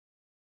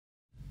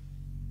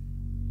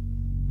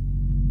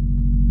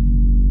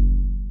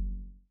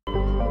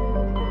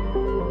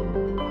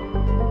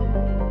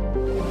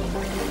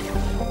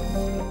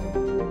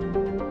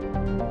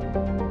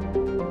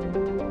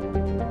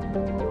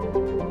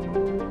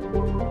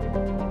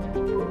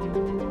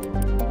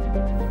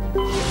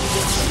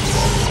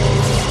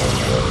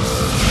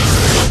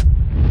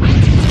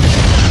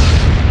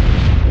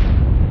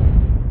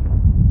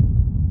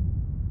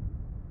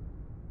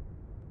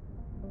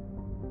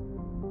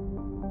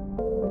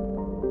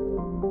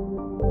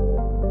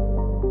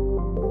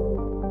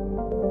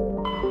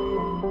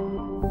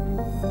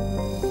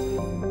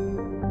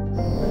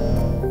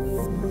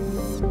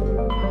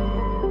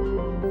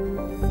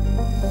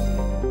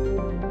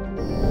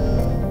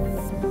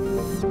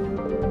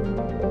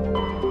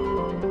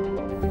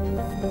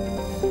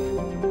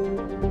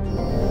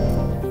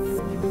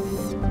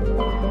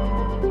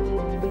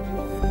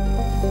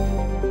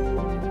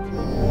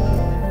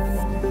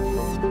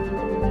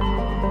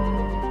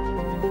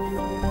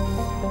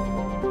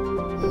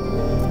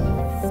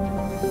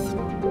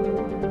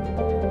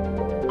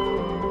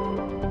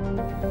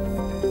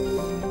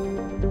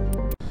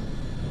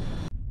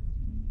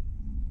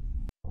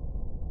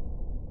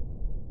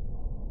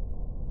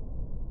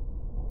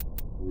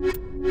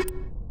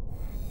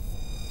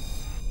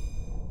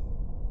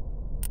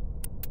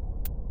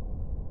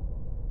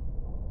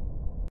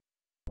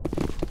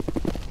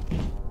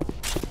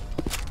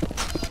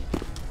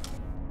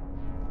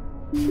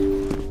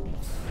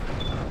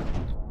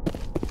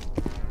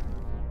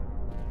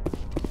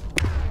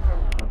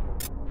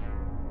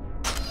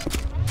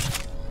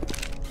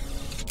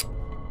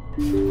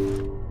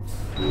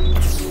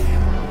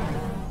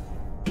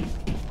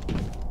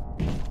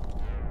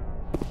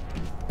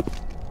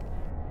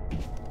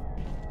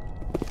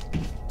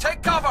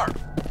Take cover!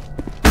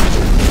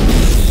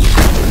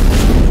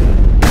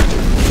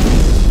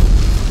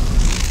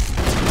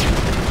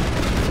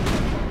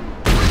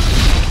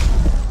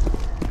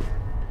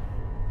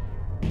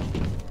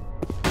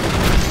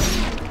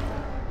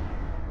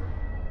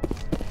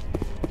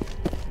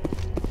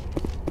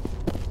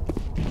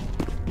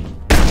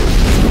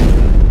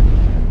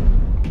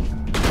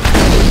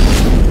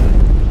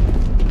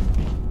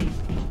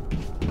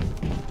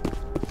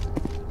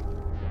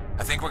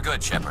 I think we're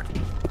good, Shepard.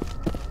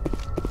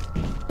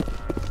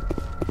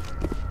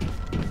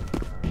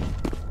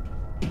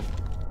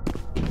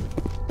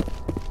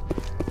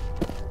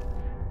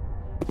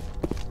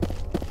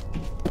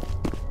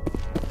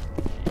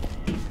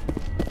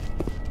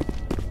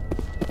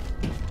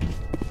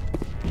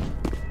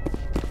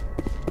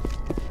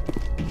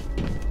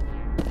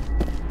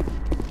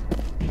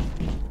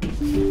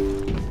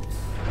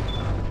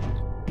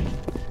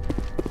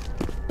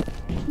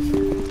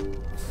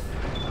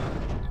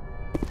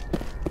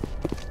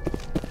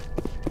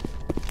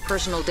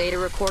 Personal data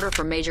recorder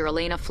for Major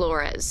Elena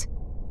Flores.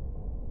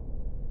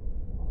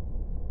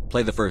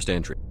 Play the first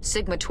entry.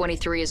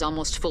 Sigma-23 is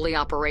almost fully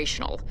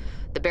operational.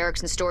 The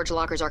barracks and storage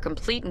lockers are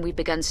complete, and we've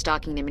begun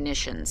stocking the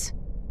munitions.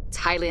 It's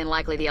highly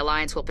unlikely the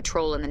Alliance will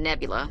patrol in the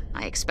nebula.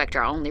 I expect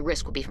our only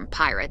risk will be from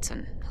pirates,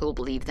 and who'll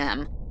believe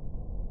them?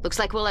 Looks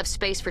like we'll have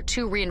space for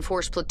 2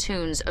 reinforced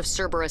platoons of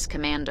Cerberus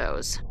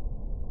commandos.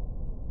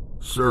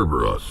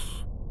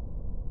 Cerberus?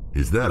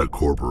 Is that a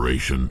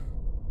corporation?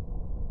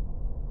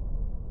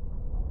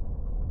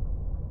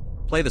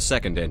 Play the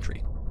second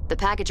entry. The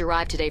package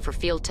arrived today for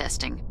field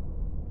testing.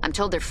 I'm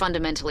told they're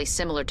fundamentally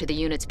similar to the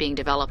units being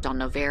developed on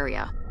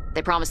Novaria.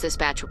 They promise this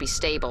batch will be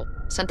stable.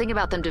 Something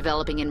about them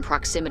developing in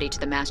proximity to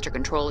the master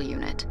control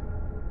unit.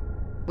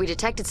 We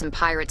detected some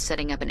pirates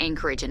setting up an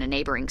anchorage in a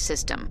neighboring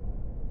system.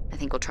 I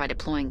think we'll try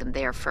deploying them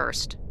there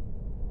first.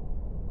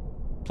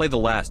 Play the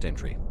last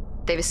entry.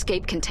 They've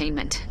escaped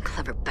containment.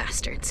 Clever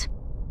bastards.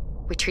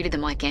 We treated them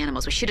like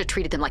animals. We should have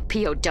treated them like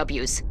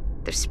POWs.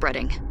 They're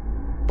spreading.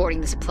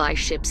 Boarding the supply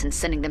ships and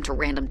sending them to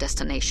random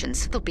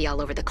destinations. They'll be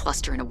all over the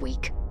cluster in a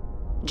week.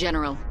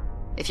 General,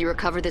 if you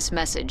recover this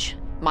message,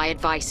 my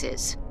advice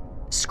is,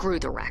 screw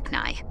the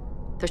Rachni.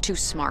 They're too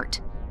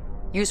smart.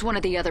 Use one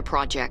of the other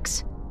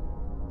projects.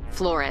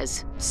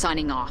 Flores,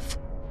 signing off.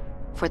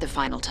 For the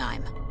final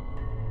time.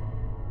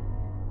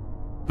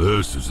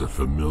 This is a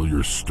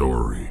familiar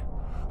story.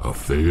 A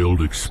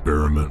failed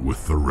experiment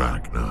with the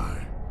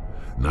Rachni.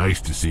 Nice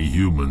to see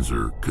humans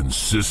are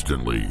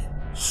consistently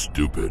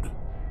stupid.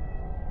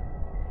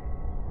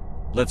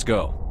 Let's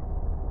go.